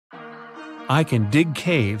I can dig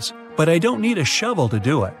caves, but I don't need a shovel to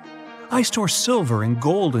do it. I store silver and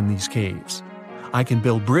gold in these caves. I can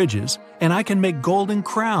build bridges, and I can make golden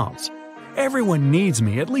crowns. Everyone needs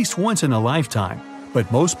me at least once in a lifetime,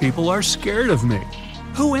 but most people are scared of me.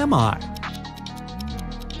 Who am I?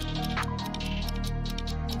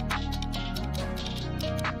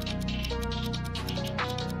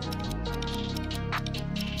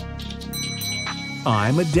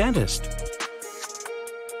 I'm a dentist.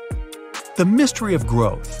 The mystery of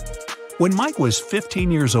growth. When Mike was 15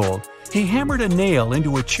 years old, he hammered a nail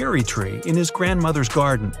into a cherry tree in his grandmother's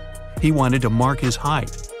garden. He wanted to mark his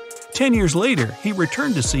height. 10 years later, he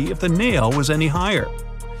returned to see if the nail was any higher.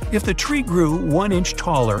 If the tree grew 1 inch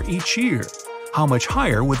taller each year, how much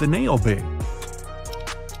higher would the nail be?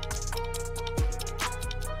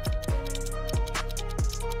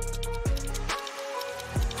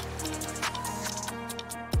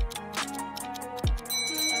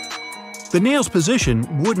 The nail's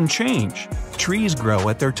position wouldn't change. Trees grow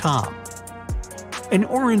at their top. An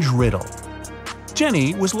orange riddle.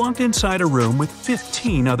 Jenny was locked inside a room with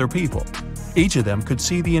 15 other people. Each of them could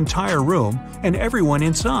see the entire room and everyone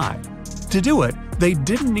inside. To do it, they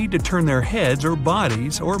didn't need to turn their heads or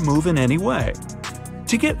bodies or move in any way.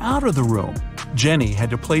 To get out of the room, Jenny had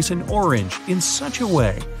to place an orange in such a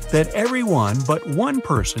way that everyone but one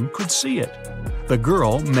person could see it. The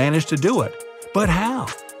girl managed to do it, but how?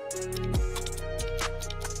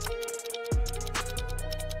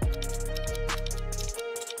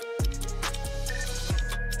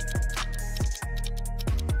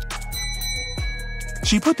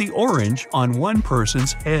 She put the orange on one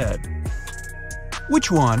person's head.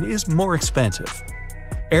 Which one is more expensive?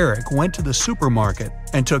 Eric went to the supermarket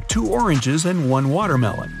and took 2 oranges and 1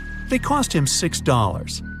 watermelon. They cost him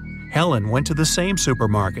 $6. Helen went to the same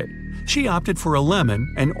supermarket. She opted for a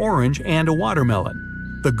lemon, an orange, and a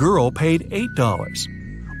watermelon. The girl paid $8.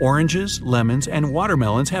 Oranges, lemons, and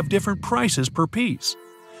watermelons have different prices per piece.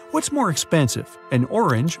 What's more expensive, an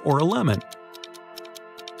orange or a lemon?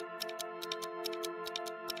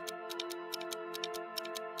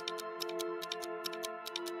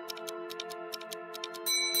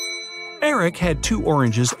 Eric had 2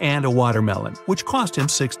 oranges and a watermelon, which cost him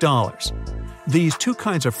 $6. These 2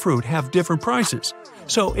 kinds of fruit have different prices,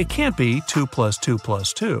 so it can't be 2 plus 2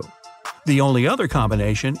 plus 2. The only other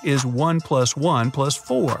combination is 1 plus 1 plus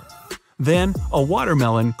 4. Then, a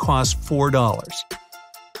watermelon costs $4.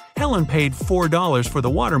 Helen paid $4 for the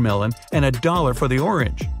watermelon and $1 for the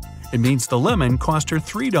orange. It means the lemon cost her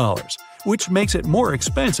 $3, which makes it more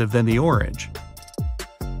expensive than the orange.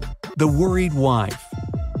 The worried wife.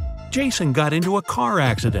 Jason got into a car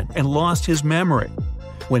accident and lost his memory.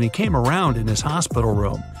 When he came around in his hospital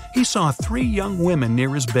room, he saw 3 young women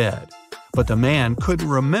near his bed. But the man couldn't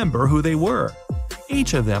remember who they were.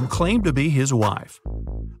 Each of them claimed to be his wife.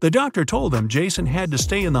 The doctor told them Jason had to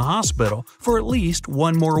stay in the hospital for at least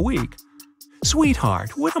 1 more week.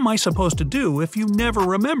 "Sweetheart, what am I supposed to do if you never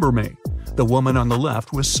remember me?" The woman on the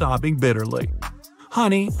left was sobbing bitterly.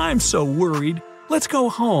 "Honey, I'm so worried. Let's go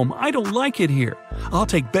home. I don't like it here. I'll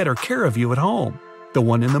take better care of you at home," the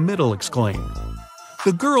one in the middle exclaimed.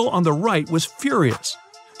 The girl on the right was furious.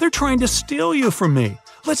 "They're trying to steal you from me.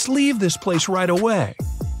 Let's leave this place right away."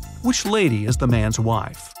 Which lady is the man's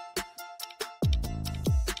wife?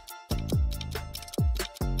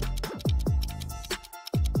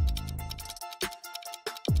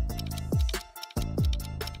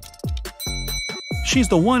 She's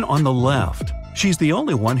the one on the left. She's the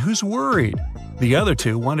only one who's worried. The other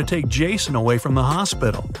 2 want to take Jason away from the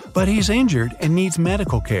hospital, but he's injured and needs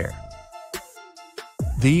medical care.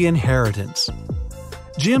 The inheritance.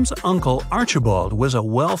 Jim's uncle Archibald was a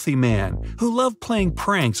wealthy man who loved playing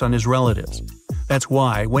pranks on his relatives. That's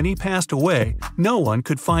why, when he passed away, no one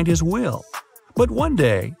could find his will. But one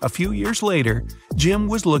day, a few years later, Jim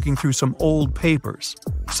was looking through some old papers.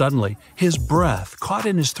 Suddenly, his breath caught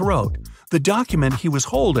in his throat. The document he was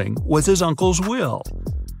holding was his uncle's will.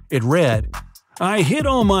 It read, "I hid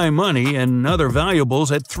all my money and other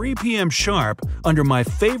valuables at 3 p.m. sharp under my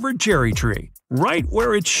favorite cherry tree, right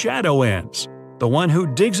where its shadow ends. The one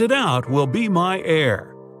who digs it out will be my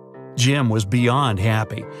heir." Jim was beyond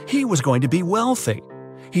happy. He was going to be wealthy.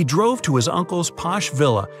 He drove to his uncle's posh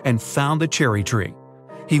villa and found the cherry tree.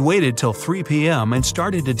 He waited till 3 p.m. and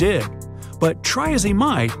started to dig. But try as he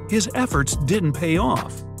might, his efforts didn't pay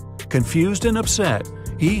off. Confused and upset,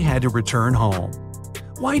 he had to return home.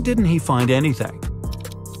 Why didn't he find anything?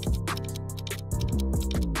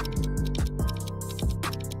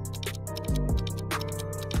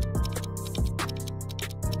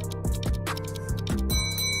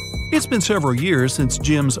 It's been several years since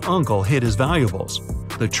Jim's uncle hid his valuables.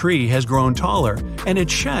 The tree has grown taller, and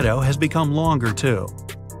its shadow has become longer too.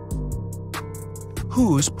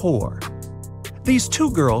 Who's poor? These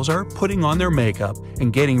two girls are putting on their makeup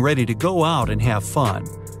and getting ready to go out and have fun.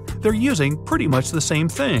 They're using pretty much the same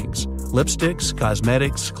things: lipsticks,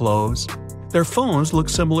 cosmetics, clothes. Their phones look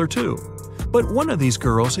similar too. But one of these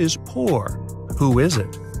girls is poor. Who is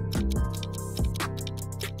it?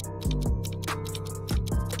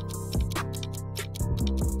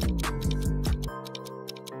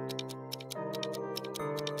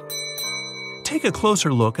 Take a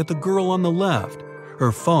closer look at the girl on the left.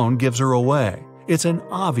 Her phone gives her away. It's an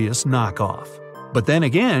obvious knockoff. But then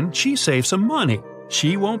again, she saves some money.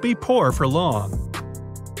 She won't be poor for long.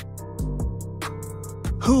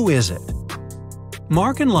 Who is it?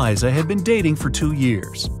 Mark and Liza had been dating for 2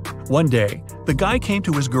 years. One day, the guy came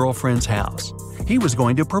to his girlfriend's house. He was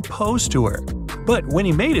going to propose to her. But when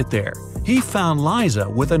he made it there, he found Liza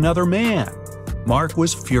with another man. Mark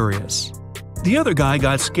was furious. The other guy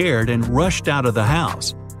got scared and rushed out of the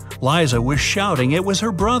house. Liza was shouting it was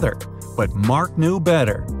her brother, but Mark knew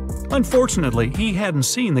better. Unfortunately, he hadn't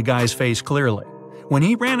seen the guy's face clearly. When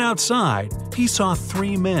he ran outside, he saw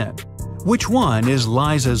 3 men. Which one is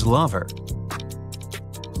Liza's lover?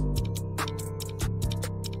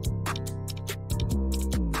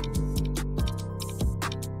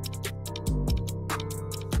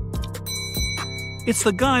 It's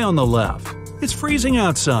the guy on the left. It's freezing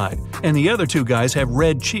outside, and the other 2 guys have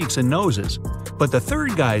red cheeks and noses. But the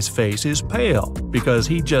third guy's face is pale because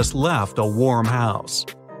he just left a warm house.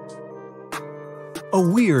 A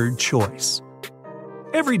weird choice.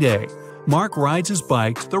 Every day, Mark rides his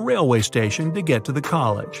bike to the railway station to get to the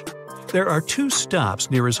college. There are 2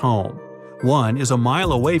 stops near his home. One is a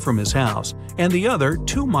mile away from his house, and the other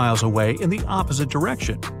 2 miles away in the opposite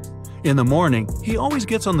direction. In the morning, he always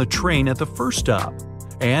gets on the train at the first stop,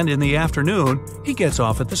 and in the afternoon, he gets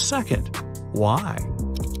off at the second. Why?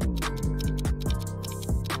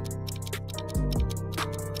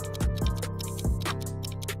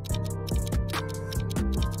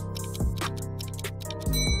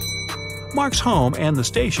 Mark's home and the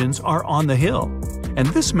stations are on the hill, and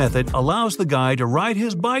this method allows the guy to ride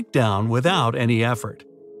his bike down without any effort.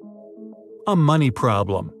 A money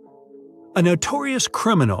problem. A notorious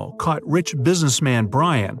criminal caught rich businessman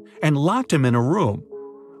Brian and locked him in a room.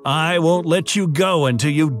 "I won't let you go until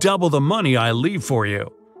you double the money I leave for you."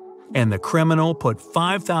 And the criminal put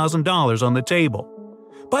 $5,000 on the table.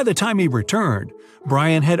 By the time he returned,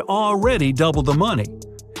 Brian had already doubled the money.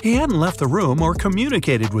 He hadn't left the room or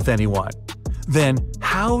communicated with anyone. Then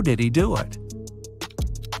how did he do it?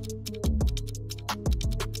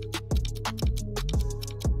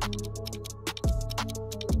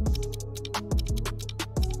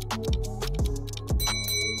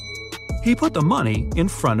 He put the money in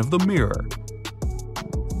front of the mirror.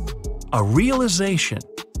 A realization.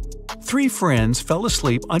 3 friends fell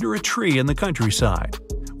asleep under a tree in the countryside.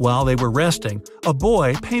 While they were resting, a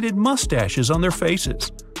boy painted mustaches on their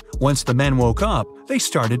faces. Once the men woke up, they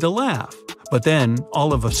started to laugh. But then,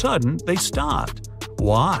 all of a sudden, they stopped.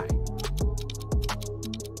 Why?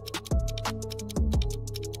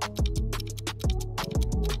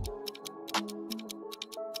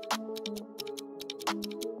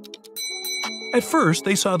 At first,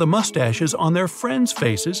 they saw the mustaches on their friends'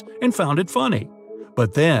 faces and found it funny.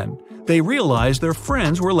 But then, they realized their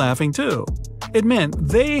friends were laughing too. It meant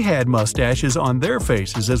they had mustaches on their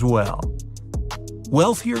faces as well.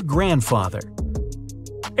 Wealthier grandfather.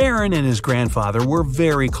 Aaron and his grandfather were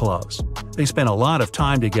very close. They spent a lot of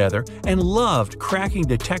time together and loved cracking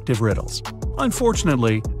detective riddles.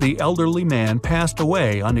 Unfortunately, the elderly man passed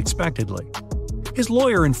away unexpectedly. His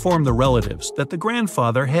lawyer informed the relatives that the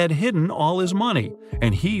grandfather had hidden all his money,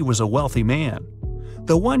 and he was a wealthy man.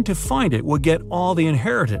 The one to find it would get all the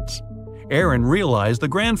inheritance. Aaron realized the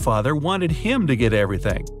grandfather wanted him to get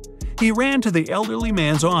everything. He ran to the elderly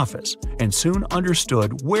man's office and soon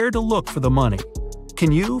understood where to look for the money.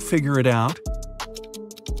 Can you figure it out?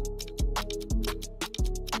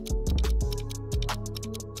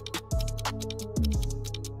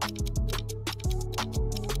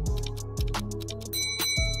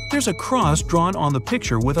 There's a cross drawn on the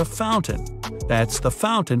picture with a fountain. That's the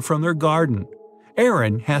fountain from their garden.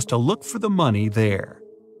 Aaron has to look for the money there.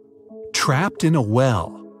 Trapped in a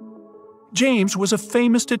well. James was a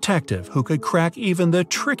famous detective who could crack even the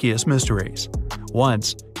trickiest mysteries.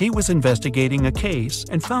 Once, he was investigating a case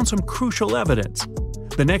and found some crucial evidence.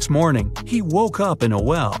 The next morning, he woke up in a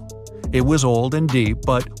well. It was old and deep,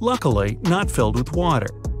 but luckily not filled with water.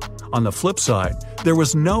 On the flip side, there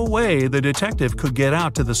was no way the detective could get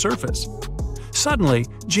out to the surface. Suddenly,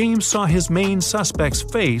 James saw his main suspect's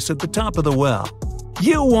face at the top of the well.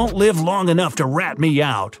 "You won't live long enough to rat me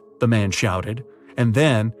out," the man shouted. And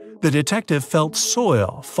then, the detective felt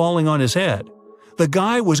soil falling on his head. The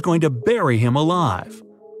guy was going to bury him alive.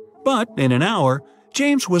 But in an hour,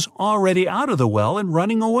 James was already out of the well and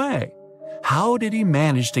running away. How did he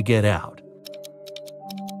manage to get out?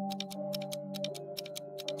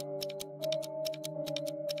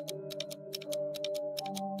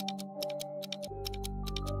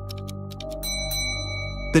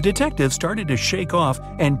 The detective started to shake off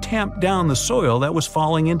and tamp down the soil that was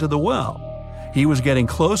falling into the well. He was getting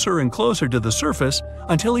closer and closer to the surface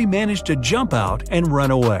until he managed to jump out and run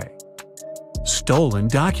away. Stolen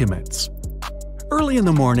documents. Early in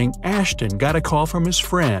the morning, Ashton got a call from his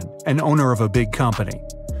friend, an owner of a big company.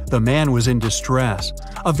 The man was in distress.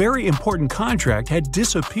 A very important contract had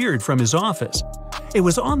disappeared from his office. It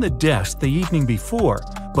was on the desk the evening before,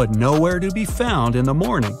 but nowhere to be found in the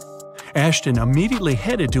morning. Ashton immediately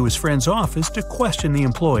headed to his friend's office to question the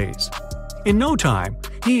employees. In no time,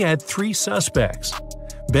 he had 3 suspects.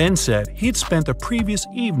 Ben said he'd spent the previous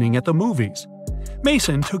evening at the movies.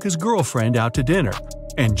 Mason took his girlfriend out to dinner,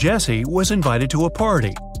 and Jesse was invited to a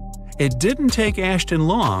party. It didn't take Ashton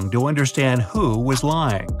long to understand who was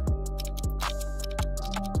lying.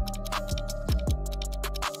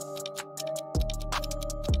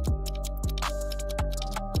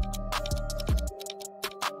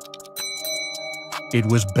 It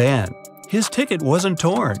was Ben. His ticket wasn't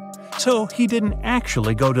torn, so he didn't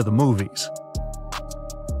actually go to the movies.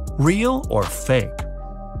 Real or fake?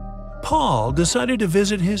 Paul decided to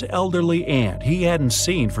visit his elderly aunt he hadn't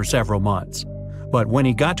seen for several months. But when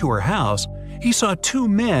he got to her house, he saw 2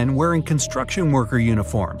 men wearing construction worker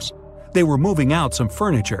uniforms. They were moving out some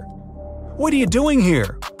furniture. "What are you doing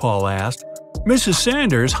here?" Paul asked. "Mrs.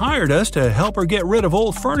 Sanders hired us to help her get rid of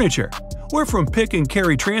old furniture. We're from Pick and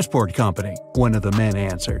Carry Transport Company," one of the men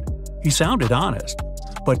answered. He sounded honest.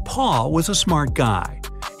 But Paul was a smart guy.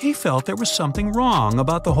 He felt there was something wrong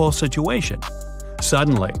about the whole situation.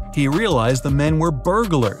 Suddenly, he realized the men were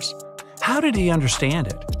burglars. How did he understand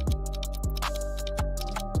it?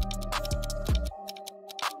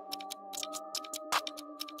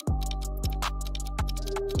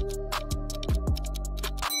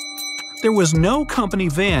 There was no company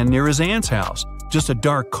van near his aunt's house, just a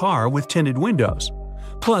dark car with tinted windows.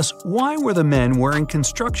 Plus, why were the men wearing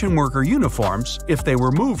construction worker uniforms if they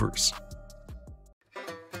were movers?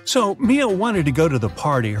 So, Mia wanted to go to the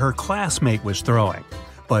party her classmate was throwing,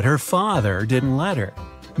 but her father didn't let her.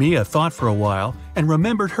 Mia thought for a while and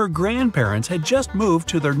remembered her grandparents had just moved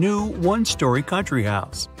to their new 1-story country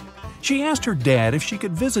house. She asked her dad if she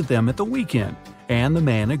could visit them at the weekend, and the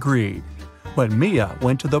man agreed. But Mia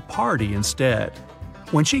went to the party instead.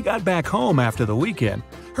 When she got back home after the weekend,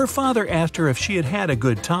 her father asked her if she had had a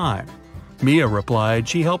good time. Mia replied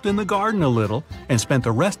she helped in the garden a little and spent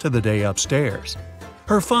the rest of the day upstairs.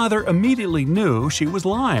 Her father immediately knew she was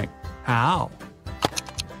lying. How?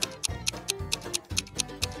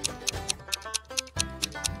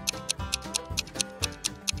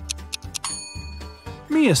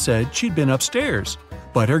 Mia said she'd been upstairs,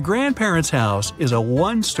 but her grandparents' house is a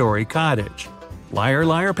 1-story cottage. Liar,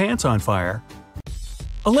 liar, pants on fire.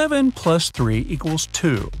 11 plus 3 equals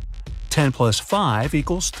 2. 10 plus 5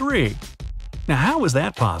 equals 3. Now how is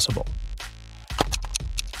that possible?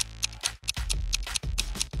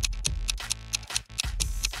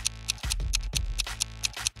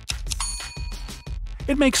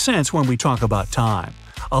 It makes sense when we talk about time.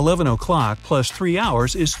 11 o'clock plus 3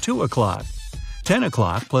 hours is 2 o'clock. 10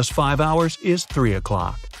 o'clock plus 5 hours is 3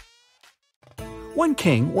 o'clock. One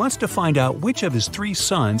king wants to find out which of his 3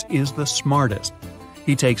 sons is the smartest.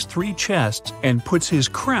 He takes 3 chests and puts his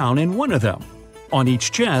crown in one of them. On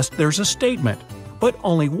each chest there's a statement, but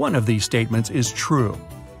only one of these statements is true.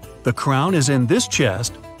 The crown is in this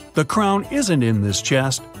chest. The crown isn't in this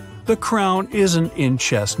chest. The crown isn't in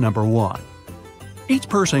chest number 1. Each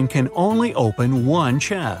person can only open one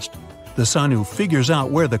chest. The son who figures out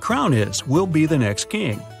where the crown is will be the next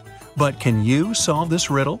king. But can you solve this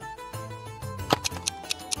riddle?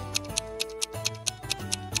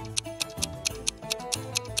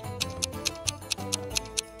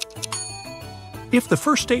 If the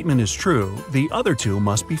first statement is true, the other 2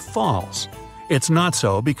 must be false. It's not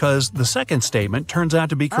so because the second statement turns out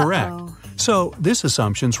to be correct. So this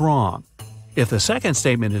assumption's wrong. If the second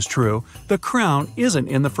statement is true, the crown isn't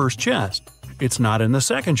in the first chest. It's not in the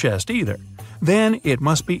second chest either. Then it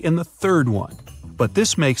must be in the third one. But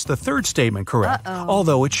this makes the third statement correct,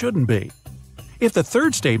 although it shouldn't be. If the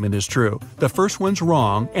third statement is true, the first one's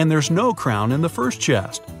wrong and there's no crown in the first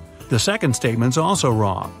chest. The second statement's also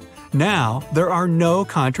wrong. Now, there are no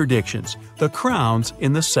contradictions. The crown's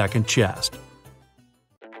in the second chest.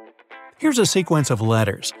 Here's a sequence of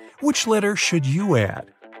letters. Which letter should you add?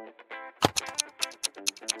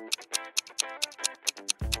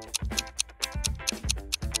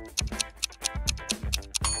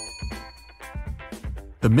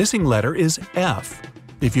 The missing letter is F.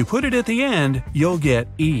 If you put it at the end, you'll get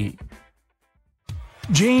E.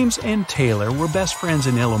 James and Taylor were best friends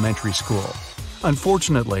in elementary school.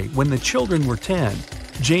 Unfortunately, when the children were 10,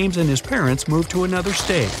 James and his parents moved to another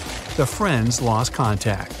state. The friends lost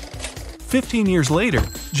contact. 15 years later,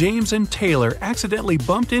 James and Taylor accidentally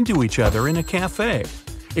bumped into each other in a cafe.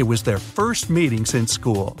 It was their first meeting since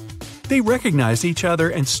school. They recognized each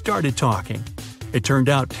other and started talking. It turned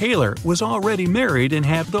out Taylor was already married and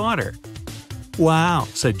had a daughter. "Wow,"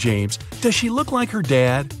 said James, "does she look like her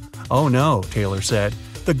dad?" "Oh no," Taylor said,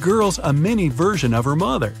 "the girl's a mini version of her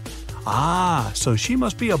mother." "Ah, so she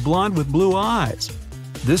must be a blonde with blue eyes."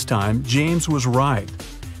 This time, James was right.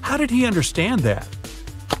 How did he understand that?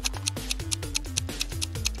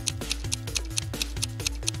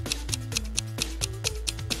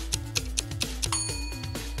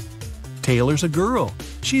 Taylor's a girl.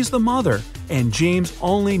 She's the mother, and James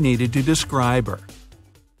only needed to describe her.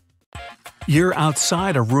 You're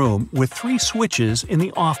outside a room with 3 switches in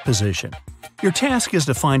the off position. Your task is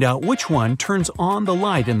to find out which one turns on the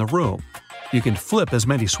light in the room. You can flip as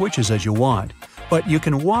many switches as you want, but you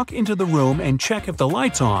can walk into the room and check if the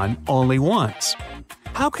light's on only once.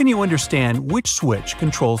 How can you understand which switch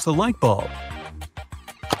controls the light bulb?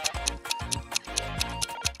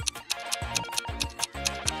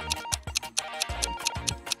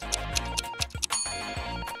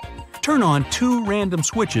 Turn on 2 random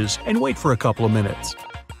switches and wait for a couple of minutes.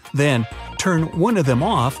 Then, turn one of them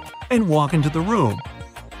off and walk into the room.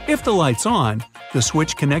 If the light's on, the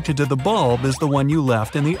switch connected to the bulb is the one you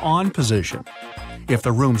left in the on position. If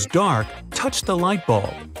the room's dark, touch the light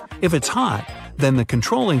bulb. If it's hot, then the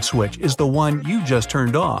controlling switch is the one you just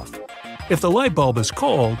turned off. If the light bulb is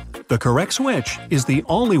cold, the correct switch is the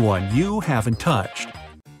only one you haven't touched.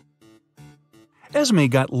 Esme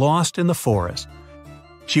got lost in the forest.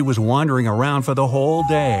 She was wandering around for the whole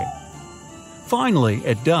day. Finally,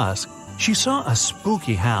 at dusk, she saw a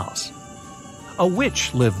spooky house. A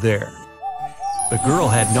witch lived there. The girl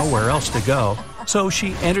had nowhere else to go, so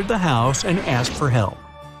she entered the house and asked for help.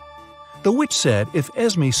 The witch said if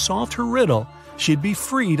Esme solved her riddle, she'd be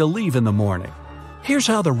free to leave in the morning. Here's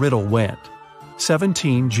how the riddle went.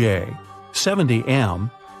 17J,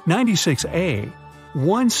 70M, 96A,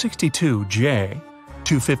 162J,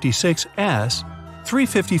 256S,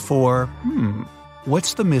 354,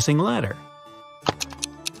 what's the missing letter?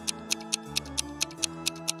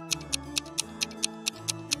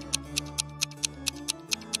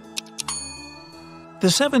 The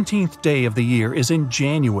 17th day of the year is in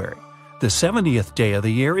January. The 70th day of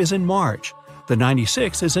the year is in March. The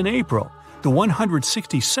 96th is in April. The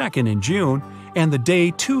 162nd in June. And the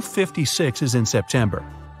day 256 is in September.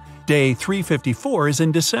 Day 354 is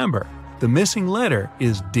in December. The missing letter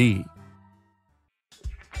is D.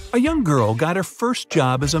 A young girl got her first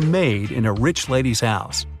job as a maid in a rich lady's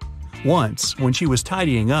house. Once, when she was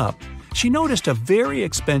tidying up, she noticed a very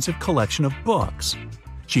expensive collection of books.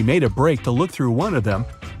 She made a break to look through one of them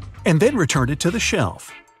and then returned it to the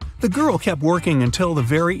shelf. The girl kept working until the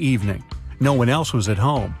very evening. No one else was at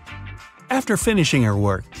home. After finishing her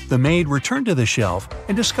work, the maid returned to the shelf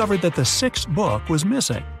and discovered that the 6th book was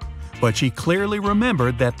missing. But she clearly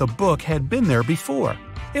remembered that the book had been there before.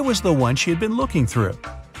 It was the one she had been looking through.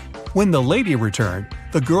 When the lady returned,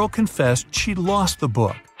 the girl confessed she'd lost the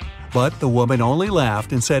book. But the woman only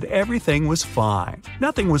laughed and said everything was fine.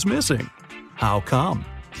 Nothing was missing. How come?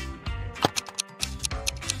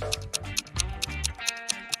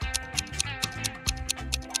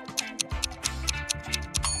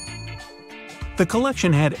 The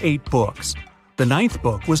collection had 8 books. The 9th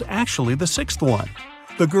book was actually the 6th one.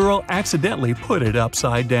 The girl accidentally put it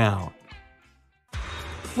upside down.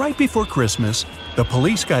 Right before Christmas, the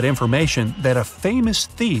police got information that a famous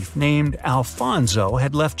thief named Alfonso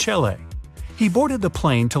had left Chile. He boarded the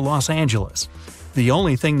plane to Los Angeles. The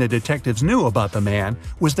only thing the detectives knew about the man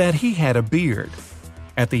was that he had a beard.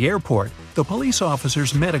 At the airport, the police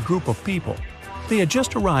officers met a group of people. They had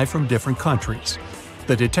just arrived from different countries.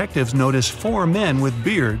 The detectives noticed 4 men with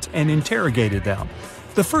beards and interrogated them.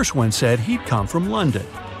 The first one said he'd come from London.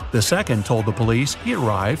 The second told the police he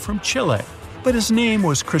arrived from Chile, but his name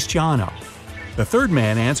was Cristiano. The third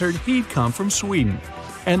man answered he'd come from Sweden,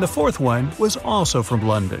 and the fourth one was also from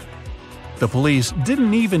London. The police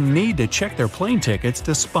didn't even need to check their plane tickets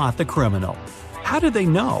to spot the criminal. How did they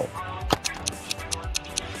know?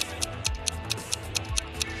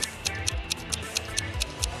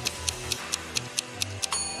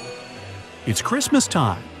 It's Christmas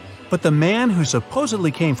time, but the man who supposedly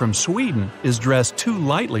came from Sweden is dressed too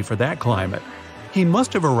lightly for that climate. He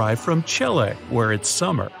must have arrived from Chile, where it's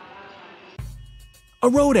summer. A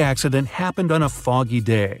road accident happened on a foggy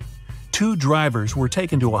day. 2 drivers were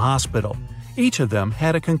taken to a hospital. Each of them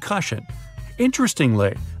had a concussion.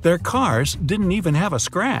 Interestingly, their cars didn't even have a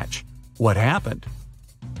scratch. What happened?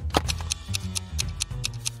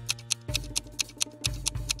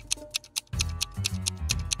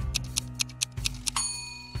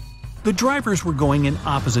 The drivers were going in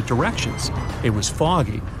opposite directions. It was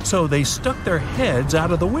foggy, so they stuck their heads out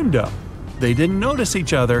of the window. They didn't notice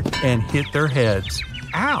each other and hit their heads.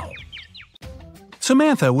 Ow!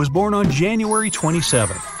 Samantha was born on January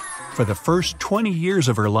 27th. For the first 20 years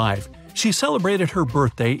of her life, she celebrated her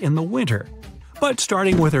birthday in the winter. But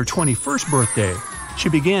starting with her 21st birthday, she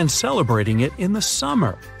began celebrating it in the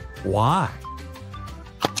summer. Why?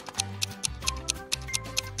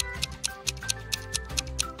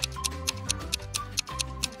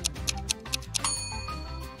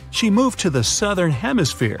 She moved to the southern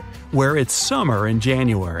hemisphere, where it's summer in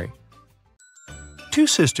January. 2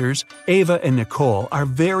 sisters, Ava and Nicole, are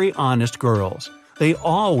very honest girls. They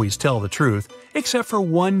always tell the truth, except for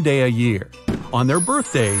one day a year. On their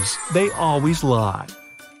birthdays, they always lie.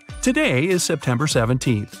 Today is September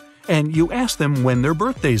 17th, and you ask them when their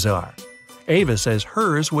birthdays are. Ava says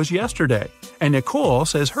hers was yesterday, and Nicole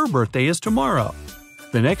says her birthday is tomorrow.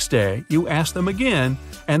 The next day, you ask them again,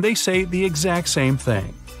 and they say the exact same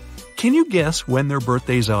thing. Can you guess when their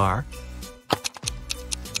birthdays are?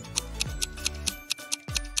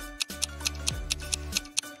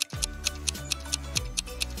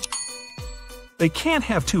 They can't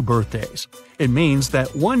have 2 birthdays. It means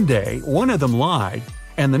that one day one of them lied,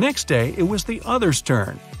 and the next day it was the other's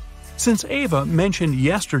turn. Since Ava mentioned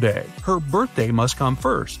yesterday, her birthday must come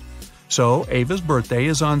first. So Ava's birthday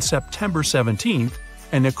is on September 17th,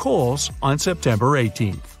 and Nicole's on September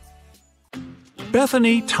 18th.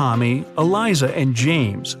 Bethany, Tommy, Eliza, and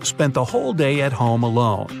James spent the whole day at home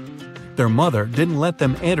alone. Their mother didn't let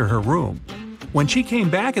them enter her room. When she came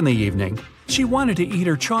back in the evening, she wanted to eat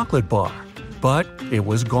her chocolate bar, but it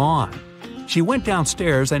was gone. She went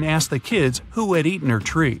downstairs and asked the kids who had eaten her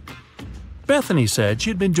treat. Bethany said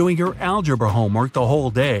she'd been doing her algebra homework the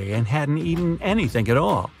whole day and hadn't eaten anything at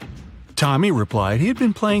all. Tommy replied he had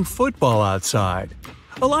been playing football outside.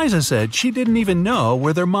 Eliza said she didn't even know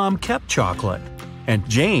where their mom kept chocolate. And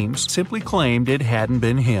James simply claimed it hadn't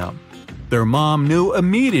been him. Their mom knew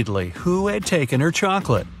immediately who had taken her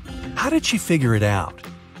chocolate. How did she figure it out?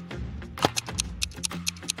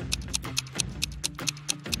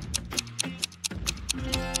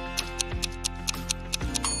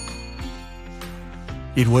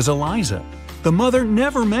 It was Eliza. The mother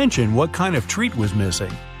never mentioned what kind of treat was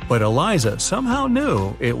missing, but Eliza somehow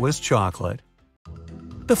knew it was chocolate.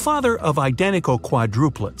 The father of identical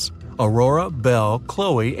quadruplets, Aurora, Belle,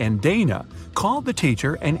 Chloe, and Dana, called the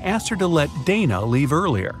teacher and asked her to let Dana leave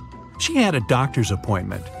earlier. She had a doctor's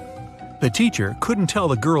appointment. The teacher couldn't tell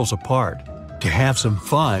the girls apart. To have some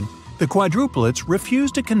fun, the quadruplets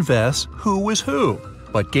refused to confess who was who,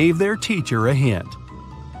 but gave their teacher a hint.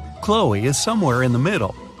 Chloe is somewhere in the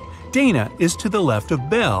middle. Dana is to the left of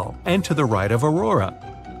Belle and to the right of Aurora.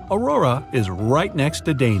 Aurora is right next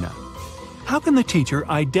to Dana. How can the teacher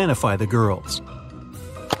identify the girls?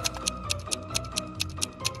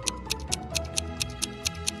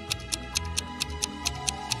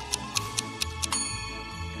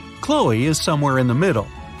 Chloe is somewhere in the middle,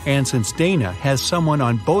 and since Dana has someone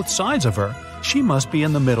on both sides of her, she must be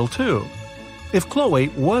in the middle too. If Chloe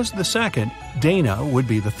was the second, Dana would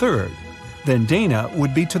be the third. Then Dana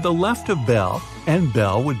would be to the left of Belle, and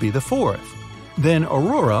Belle would be the fourth. Then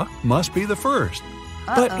Aurora must be the first.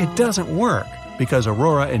 But it doesn't work, because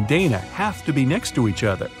Aurora and Dana have to be next to each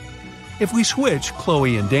other. If we switch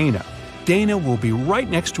Chloe and Dana, Dana will be right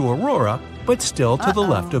next to Aurora, but still to the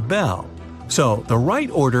left of Belle. So the right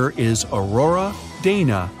order is Aurora,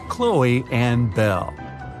 Dana, Chloe, and Belle.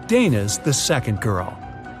 Dana's the second girl.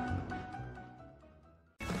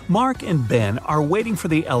 Mark and Ben are waiting for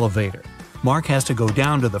the elevator. Mark has to go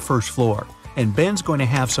down to the first floor, and Ben's going to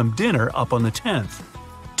have some dinner up on the 10th.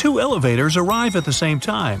 2 elevators arrive at the same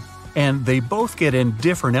time, and they both get in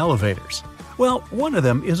different elevators. Well, one of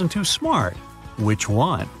them isn't too smart. Which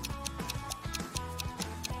one?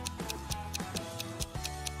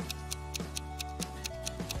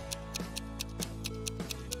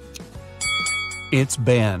 It's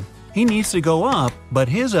Ben. He needs to go up, but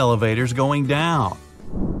his elevator's going down.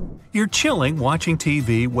 You're chilling watching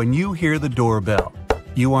TV when you hear the doorbell.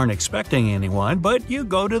 You aren't expecting anyone, but you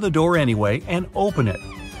go to the door anyway and open it.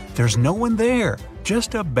 There's no one there.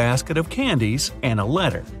 Just a basket of candies and a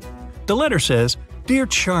letter. The letter says, "Dear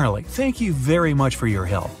Charlie, thank you very much for your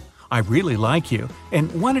help. I really like you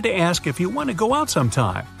and wanted to ask if you want to go out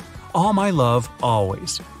sometime. All my love,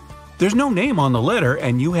 always." There's no name on the letter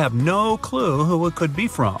and you have no clue who it could be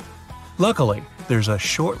from. Luckily, there's a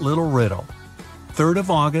short little riddle. 3rd of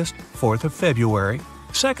August, 4th of February,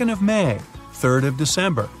 2nd of May, 3rd of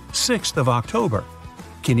December, 6th of October.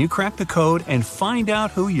 Can you crack the code and find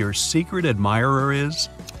out who your secret admirer is?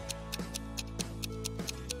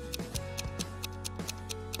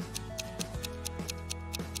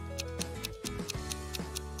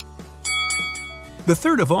 The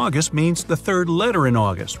 3rd of August means the 3rd letter in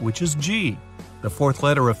August, which is G. The 4th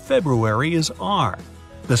letter of February is R.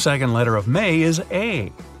 The 2nd letter of May is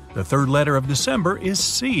A. The 3rd letter of December is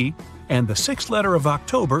C. And the 6th letter of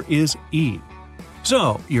October is E.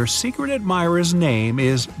 So, your secret admirer's name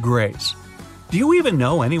is Grace. Do you even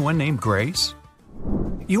know anyone named Grace?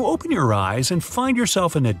 You open your eyes and find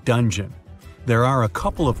yourself in a dungeon. There are a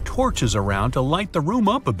couple of torches around to light the room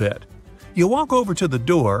up a bit. You walk over to the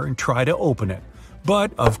door and try to open it.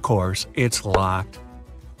 But, of course, it's locked.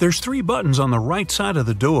 There's 3 buttons on the right side of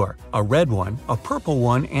the door, a red one, a purple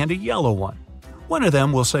one, and a yellow one. One of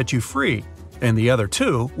them will set you free, and the other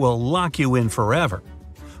 2 will lock you in forever.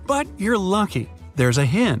 But you're lucky. There's a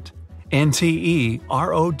hint.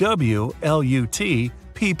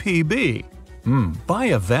 NTEROWLUTPPB. Buy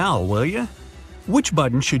a vowel, will ya? Which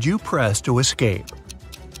button should you press to escape?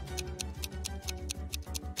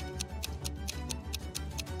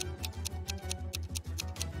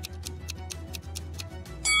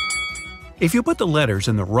 If you put the letters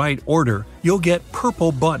in the right order, you'll get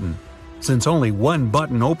purple button. Since only one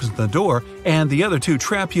button opens the door and the other 2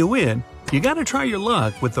 trap you in, you gotta try your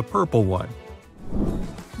luck with the purple one.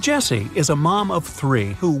 Jessie is a mom of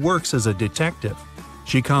 3 who works as a detective.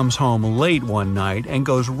 She comes home late one night and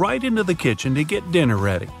goes right into the kitchen to get dinner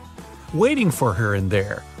ready. Waiting for her in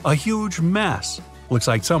there, a huge mess. Looks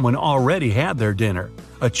like someone already had their dinner,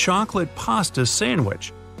 a chocolate pasta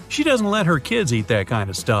sandwich. She doesn't let her kids eat that kind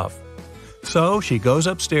of stuff. So she goes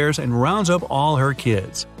upstairs and rounds up all her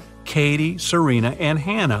kids. Katie, Serena, and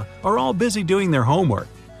Hannah are all busy doing their homework.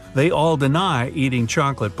 They all deny eating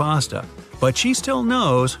chocolate pasta, but she still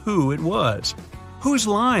knows who it was. Who's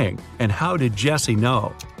lying, and how did Jessie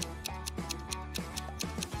know?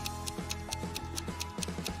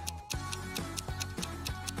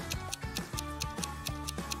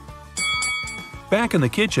 Back in the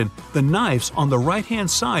kitchen, the knife's on the right-hand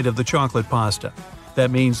side of the chocolate pasta.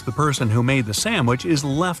 That means the person who made the sandwich is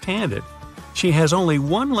left-handed. She has only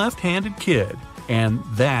one left-handed kid, and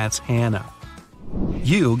that's Hannah.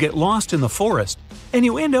 You get lost in the forest, and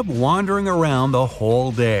you end up wandering around the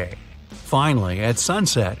whole day. Finally, at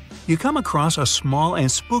sunset, you come across a small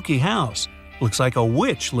and spooky house. Looks like a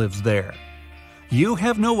witch lives there. You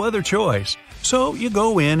have no other choice, so you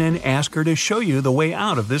go in and ask her to show you the way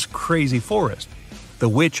out of this crazy forest. The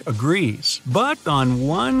witch agrees, but on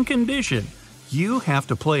one condition. You have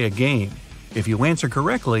to play a game. If you answer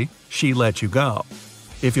correctly, she lets you go.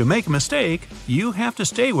 If you make a mistake, you have to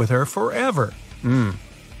stay with her forever.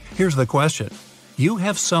 Here's the question. You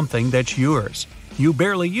have something that's yours. You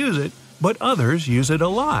barely use it, but others use it a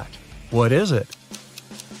lot. What is it?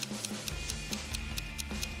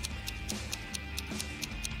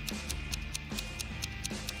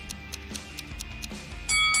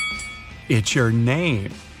 It's your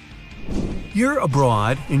name. You're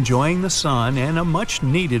abroad, enjoying the sun and a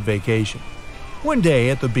much-needed vacation. One day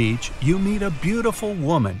at the beach, you meet a beautiful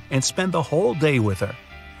woman and spend the whole day with her.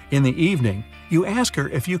 In the evening, you ask her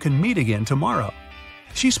if you can meet again tomorrow.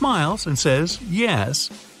 She smiles and says yes,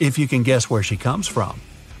 if you can guess where she comes from.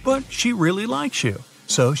 But she really likes you,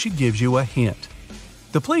 so she gives you a hint.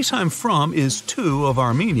 The place I'm from is 2 of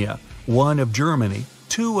Armenia, 1 of Germany,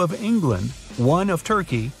 2 of England, 1 of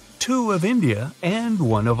Turkey, 2 of India, and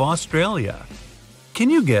 1 of Australia. Can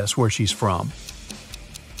you guess where she's from?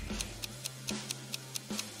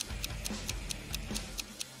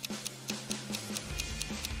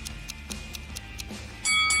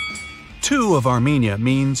 Two of Armenia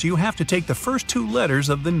means you have to take the first 2 letters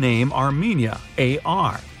of the name Armenia,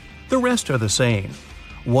 A-R. The rest are the same.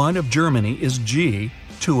 1 of Germany is G,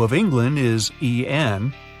 2 of England is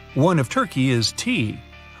E-N, 1 of Turkey is T,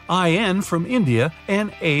 I-N from India,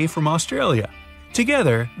 and A from Australia.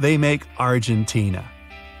 Together, they make Argentina.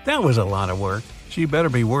 That was a lot of work. She better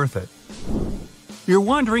be worth it. You're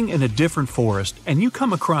wandering in a different forest and you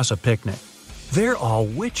come across a picnic. They're all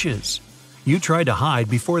witches. You try to hide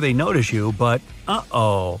before they notice you, but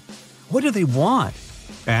uh-oh. What do they want?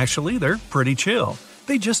 Actually, they're pretty chill.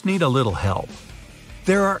 They just need a little help.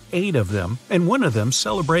 There are 8 of them, and one of them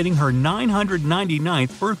celebrating her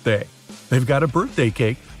 999th birthday. They've got a birthday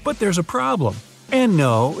cake, but there's a problem. And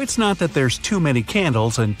no, it's not that there's too many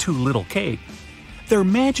candles and too little cake. Their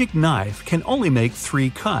magic knife can only make 3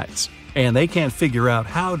 cuts, and they can't figure out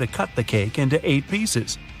how to cut the cake into 8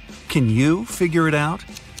 pieces. Can you figure it out?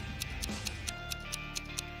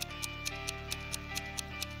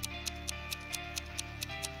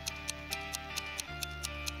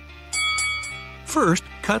 First,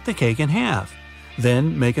 cut the cake in half.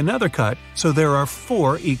 Then make another cut so there are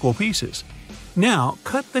 4 equal pieces. Now,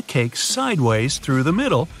 cut the cake sideways through the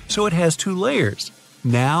middle so it has 2 layers.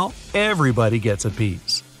 Now, everybody gets a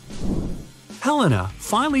piece. Helena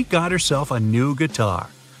finally got herself a new guitar.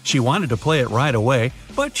 She wanted to play it right away,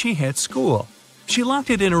 but she had school. She locked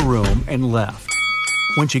it in her room and left.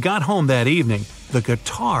 When she got home that evening, the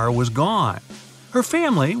guitar was gone. Her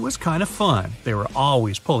family was kind of fun. They were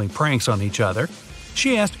always pulling pranks on each other.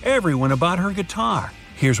 She asked everyone about her guitar.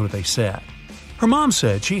 Here's what they said. Her mom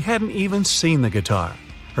said she hadn't even seen the guitar.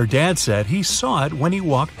 Her dad said he saw it when he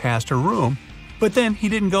walked past her room, but then he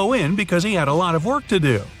didn't go in because he had a lot of work to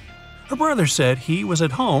do. Her brother said he was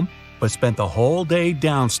at home, but spent the whole day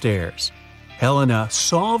downstairs. Helena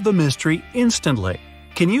solved the mystery instantly.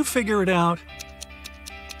 Can you figure it out?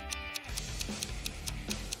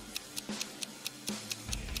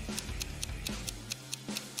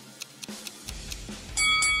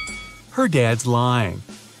 Her dad's lying.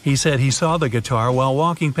 He said he saw the guitar while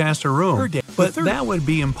walking past her room, but that would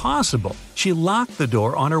be impossible. She locked the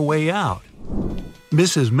door on her way out.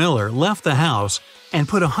 Mrs. Miller left the house and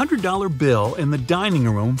put a $100 bill in the dining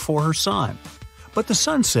room for her son. But the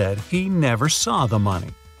son said he never saw the money.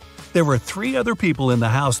 There were 3 other people in the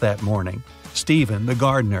house that morning: Stephen, the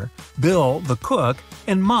gardener, Bill, the cook,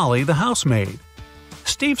 and Molly, the housemaid.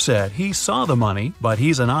 Steve said he saw the money, but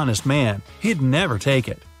he's an honest man. He'd never take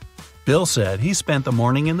it. Bill said he spent the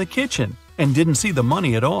morning in the kitchen and didn't see the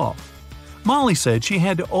money at all. Molly said she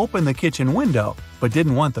had to open the kitchen window but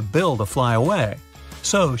didn't want the bill to fly away.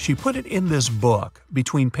 So she put it in this book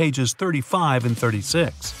between pages 35 and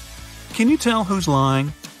 36. Can you tell who's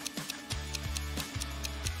lying?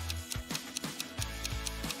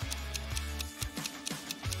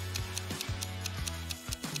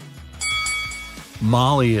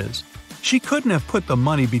 Molly is. She couldn't have put the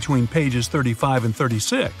money between pages 35 and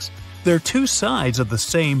 36. They're 2 sides of the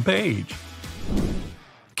same page.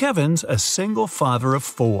 Kevin's a single father of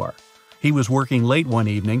 4. He was working late one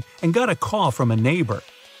evening and got a call from a neighbor.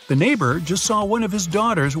 The neighbor just saw one of his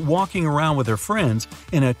daughters walking around with her friends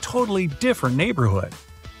in a totally different neighborhood.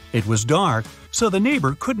 It was dark, so the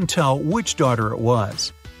neighbor couldn't tell which daughter it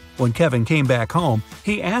was. When Kevin came back home,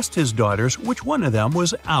 he asked his daughters which one of them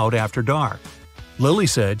was out after dark. Lily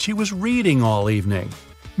said she was reading all evening.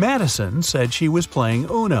 Madison said she was playing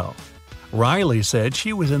Uno. Riley said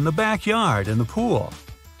she was in the backyard in the pool.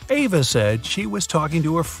 Ava said she was talking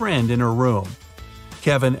to a friend in her room.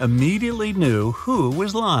 Kevin immediately knew who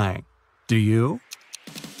was lying. Do you?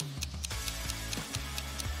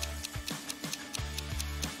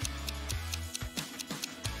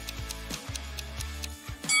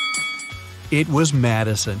 It was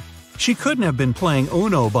Madison. She couldn't have been playing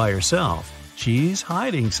Uno by herself. She's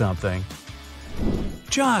hiding something.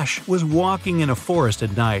 Josh was walking in a forest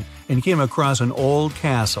at night and came across an old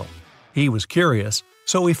castle. He was curious,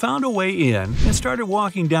 so he found a way in and started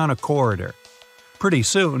walking down a corridor. Pretty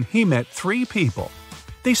soon, he met 3 people.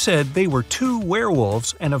 They said they were 2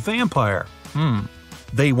 werewolves and a vampire.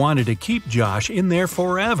 They wanted to keep Josh in there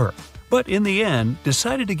forever, but in the end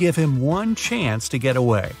decided to give him one chance to get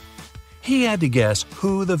away. He had to guess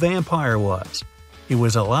who the vampire was. He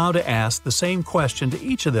was allowed to ask the same question to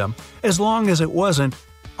each of them as long as it wasn't,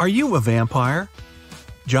 "Are you a vampire?"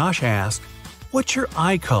 Josh asked, "What's your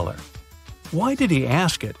eye color?" Why did he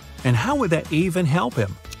ask it, and how would that even help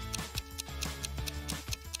him?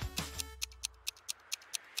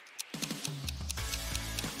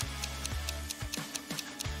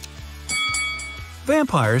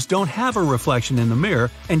 Vampires don't have a reflection in the mirror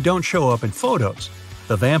and don't show up in photos.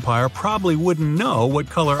 The vampire probably wouldn't know what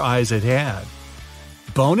color eyes it had.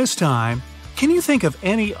 Bonus time! Can you think of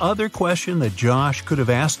any other question that Josh could have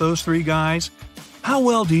asked those 3 guys? How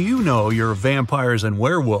well do you know your vampires and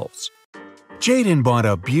werewolves? Jaden bought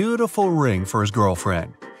a beautiful ring for his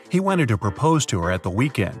girlfriend. He wanted to propose to her at the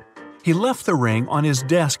weekend. He left the ring on his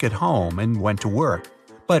desk at home and went to work.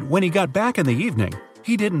 But when he got back in the evening,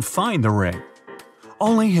 he didn't find the ring.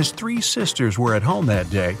 Only his 3 sisters were at home that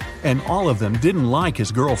day, and all of them didn't like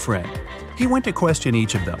his girlfriend. He went to question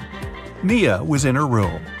each of them. Mia was in her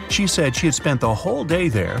room. She said she had spent the whole day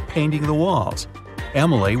there painting the walls.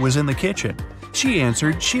 Emily was in the kitchen. She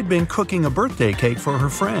answered she'd been cooking a birthday cake for her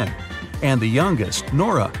friend. And the youngest,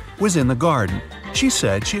 Nora, was in the garden. She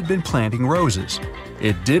said she'd been planting roses.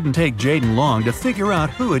 It didn't take Jaden long to figure out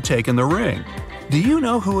who had taken the ring. Do you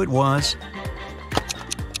know who it was?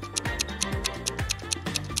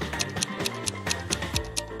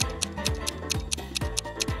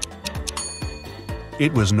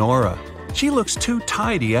 It was Nora. She looks too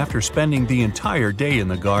tidy after spending the entire day in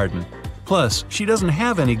the garden. Plus, she doesn't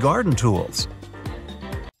have any garden tools.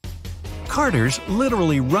 Carter's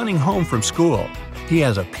literally running home from school. He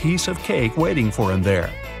has a piece of cake waiting for him there.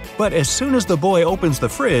 But as soon as the boy opens the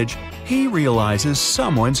fridge, he realizes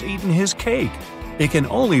someone's eaten his cake. It can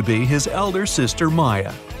only be his elder sister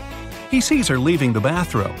Maya. He sees her leaving the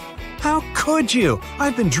bathroom. "How could you?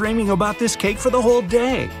 I've been dreaming about this cake for the whole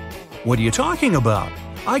day." "What are you talking about?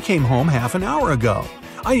 I came home half an hour ago.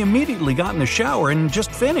 I immediately got in the shower and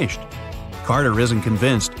just finished." Carter isn't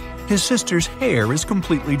convinced. His sister's hair is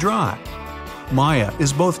completely dry. Maya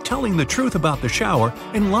is both telling the truth about the shower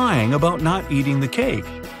and lying about not eating the cake.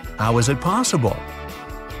 How is it possible?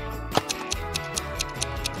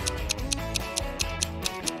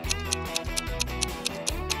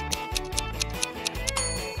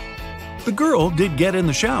 The girl did get in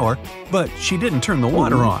the shower, but she didn't turn the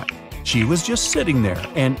water on. She was just sitting there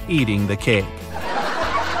and eating the cake.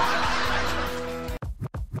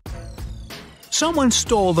 Someone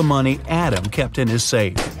stole the money Adam kept in his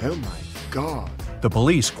safe. Oh my God. The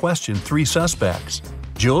police questioned 3 suspects.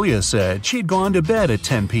 Julia said she'd gone to bed at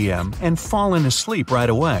 10 p.m. and fallen asleep right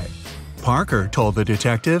away. Parker told the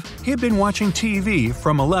detective he'd been watching TV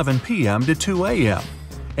from 11 p.m. to 2 a.m.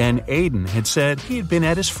 And Aiden had said he'd been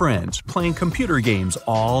at his friend's playing computer games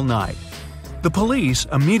all night. The police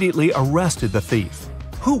immediately arrested the thief.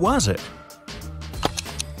 Who was it?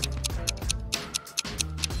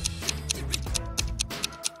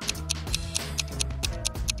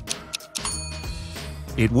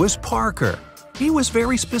 It was Parker. He was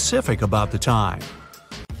very specific about the time.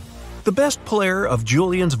 The best player of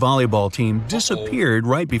Julian's volleyball team disappeared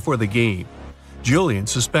right before the game. Julian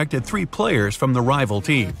suspected 3 players from the rival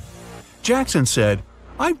team. Jackson said,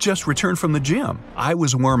 "I've just returned from the gym. I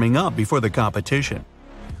was warming up before the competition."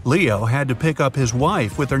 Leo had to pick up his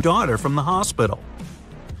wife with her daughter from the hospital.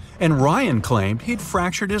 And Ryan claimed he'd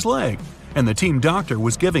fractured his leg, and the team doctor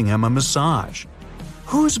was giving him a massage.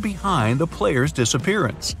 Who's behind the player's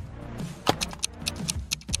disappearance?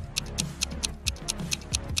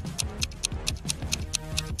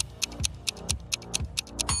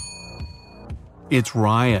 It's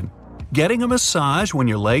Ryan. Getting a massage when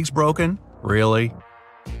your leg's broken? Really?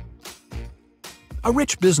 A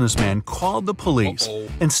rich businessman called the police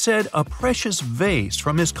and said a precious vase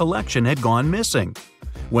from his collection had gone missing.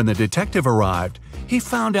 When the detective arrived, he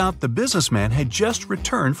found out the businessman had just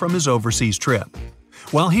returned from his overseas trip.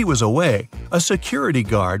 While he was away, a security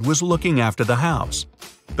guard was looking after the house.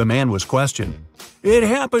 The man was questioned. "It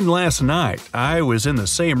happened last night. I was in the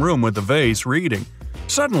same room with the vase reading.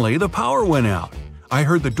 Suddenly, the power went out. I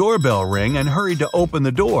heard the doorbell ring and hurried to open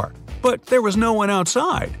the door, but there was no one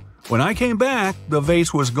outside. When I came back, the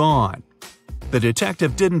vase was gone." The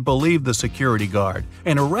detective didn't believe the security guard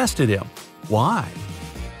and arrested him. Why?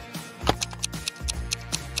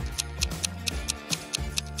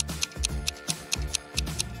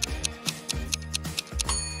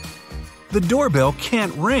 The doorbell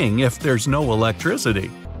can't ring if there's no electricity.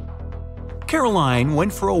 Caroline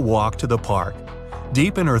went for a walk to the park.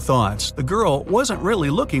 Deep in her thoughts, the girl wasn't really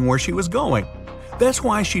looking where she was going. That's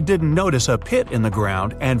why she didn't notice a pit in the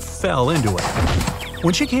ground and fell into it.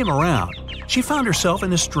 When she came around, she found herself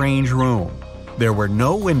in a strange room. There were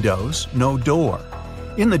no windows, no door.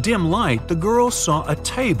 In the dim light, the girl saw a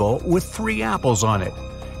table with 3 apples on it.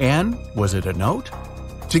 And was it a note?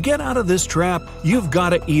 "To get out of this trap, you've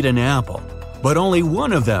got to eat an apple. But only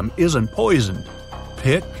one of them isn't poisoned.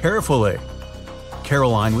 Pick carefully."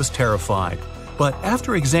 Caroline was terrified. But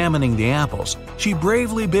after examining the apples, she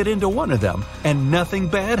bravely bit into one of them and nothing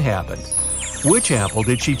bad happened. Which apple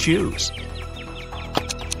did she choose?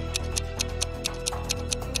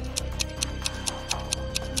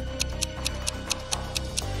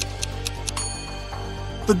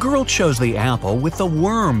 The girl chose the apple with the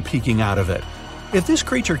worm peeking out of it. If this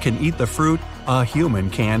creature can eat the fruit, a human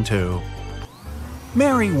can too.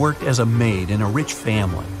 Mary worked as a maid in a rich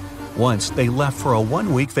family. Once they left for a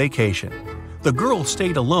 1-week vacation. The girl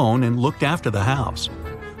stayed alone and looked after the house.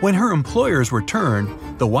 When her employers returned,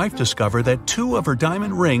 the wife discovered that 2 of her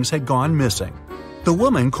diamond rings had gone missing. The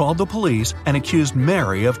woman called the police and accused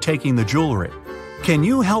Mary of taking the jewelry. Can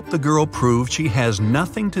you help the girl prove she has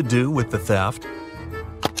nothing to do with the theft?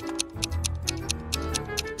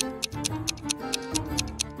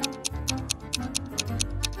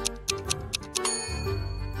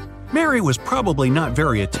 Mary was probably not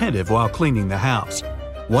very attentive while cleaning the house.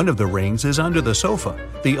 One of the rings is under the sofa,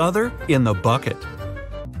 the other in the bucket.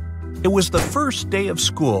 It was the first day of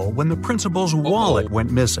school when the principal's wallet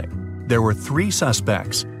went missing. There were 3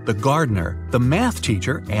 suspects: the gardener, the math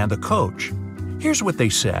teacher, and the coach. Here's what they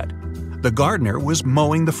said. The gardener was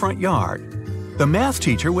mowing the front yard. The math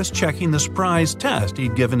teacher was checking the surprise test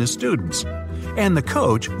he'd given his students. And the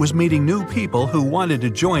coach was meeting new people who wanted to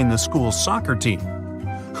join the school's soccer team.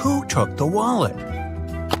 Who took the wallet?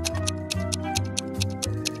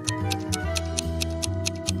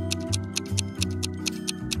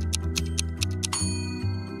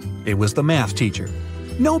 It was the math teacher.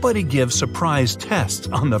 Nobody gives surprise tests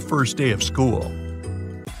on the first day of school.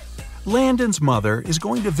 Landon's mother is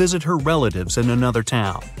going to visit her relatives in another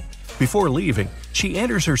town. Before leaving, she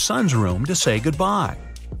enters her son's room to say goodbye.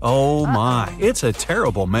 Oh my, it's a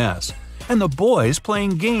terrible mess. And the boy's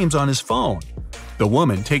playing games on his phone. The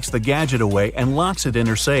woman takes the gadget away and locks it in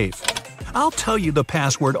her safe. I'll tell you the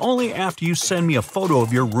password only after you send me a photo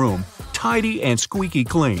of your room, tidy and squeaky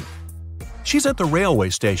clean. She's at the railway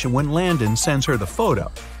station when Landon sends her the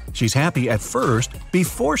photo. She's happy at first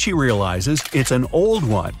before she realizes it's an old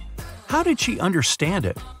one. How did she understand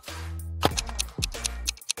it?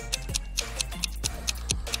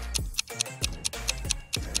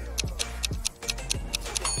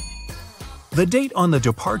 The date on the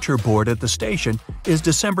departure board at the station is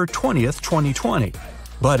December 20th, 2020,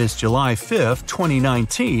 but it's July 5th,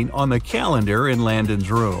 2019 on the calendar in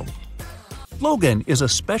Landon's room. Logan is a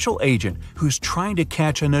special agent who's trying to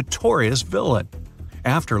catch a notorious villain.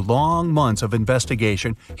 After long months of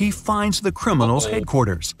investigation, he finds the criminal's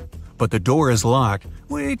headquarters. But the door is locked,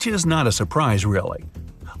 which is not a surprise really.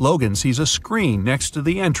 Logan sees a screen next to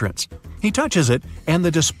the entrance. He touches it and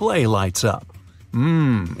the display lights up.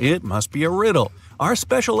 It must be a riddle. Our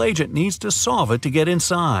special agent needs to solve it to get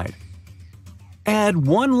inside. Add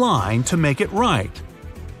 1 line to make it right.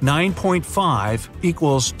 9.5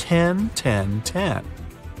 equals 10, 10, 10.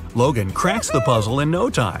 Logan cracks the puzzle in no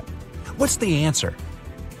time. What's the answer?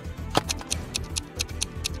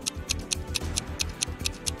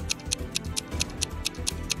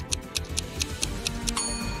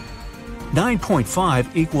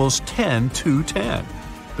 "9.5 equals 10 to 10.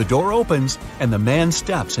 The door opens, and the man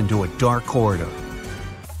steps into a dark corridor.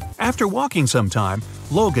 After walking some time,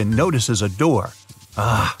 Logan notices a door.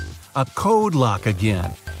 A code lock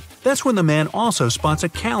again. That's when the man also spots a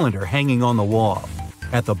calendar hanging on the wall.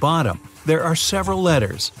 At the bottom, there are several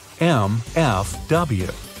letters, M, F, W.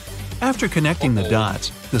 After connecting the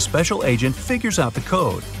dots, the special agent figures out the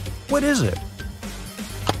code. What is it?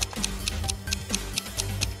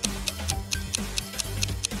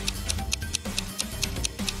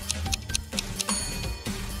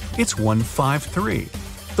 It's 153.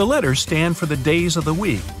 The letters stand for the days of the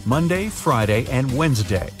week, Monday, Friday, and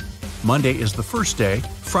Wednesday. Monday is the first day,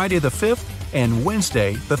 Friday the 5th, and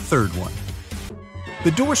Wednesday the 3rd one.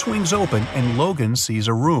 The door swings open and Logan sees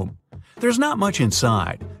a room. There's not much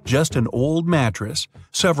inside, just an old mattress,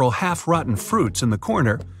 several half-rotten fruits in the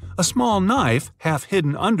corner, a small knife half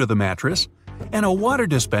hidden under the mattress, and a water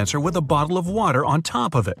dispenser with a bottle of water on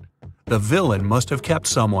top of it. The villain must have kept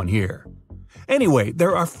someone here. Anyway,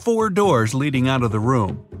 there are 4 doors leading out of the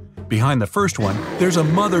room. Behind the first one, there's a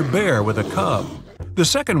mother bear with a cub. The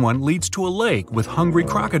second one leads to a lake with hungry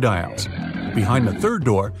crocodiles. Behind the third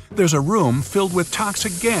door, there's a room filled with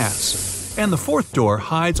toxic gas. And the fourth door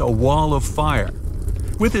hides a wall of fire.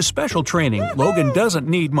 With his special training, Logan doesn't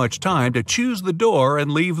need much time to choose the door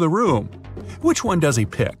and leave the room. Which one does he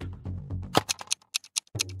pick?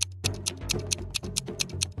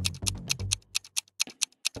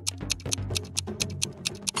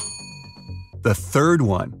 The third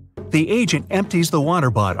one. The agent empties the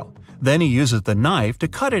water bottle. Then he uses the knife to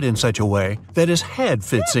cut it in such a way that his head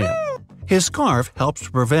fits in. His scarf helps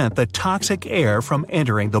to prevent the toxic air from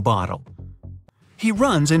entering the bottle. He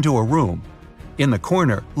runs into a room. In the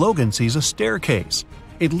corner, Logan sees a staircase.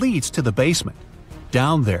 It leads to the basement.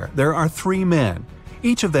 Down there are 3 men.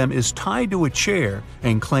 Each of them is tied to a chair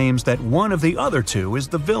and claims that one of the other 2 is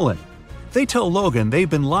the villain. They tell Logan they've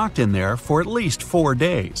been locked in there for at least 4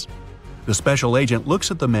 days. The special agent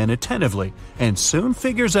looks at the men attentively and soon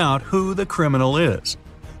figures out who the criminal is.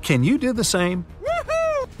 Can you do the same?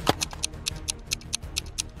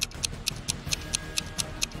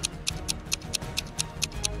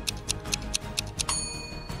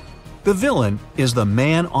 The villain is the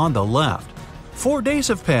man on the left. 4 days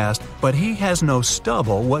have passed, but he has no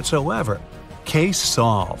stubble whatsoever. Case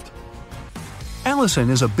solved.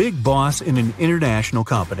 Allison is a big boss in an international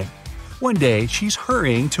company. One day, she's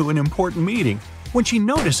hurrying to an important meeting, when she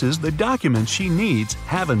notices the documents she needs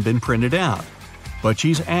haven't been printed out. But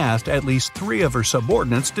she's asked at least 3 of her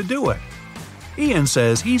subordinates to do it. Ian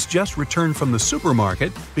says he's just returned from the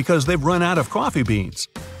supermarket because they've run out of coffee beans.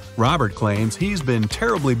 Robert claims he's been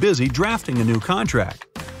terribly busy drafting a new contract.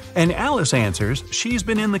 And Alice answers she's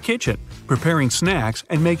been in the kitchen, preparing snacks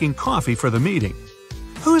and making coffee for the meeting.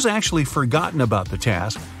 Who's actually forgotten about the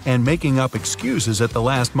task and making up excuses at the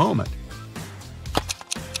last moment?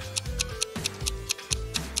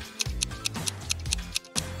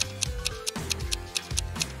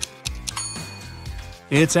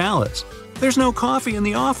 It's Alice. There's no coffee in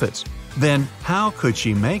the office. Then how could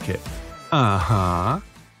she make it? Uh-huh.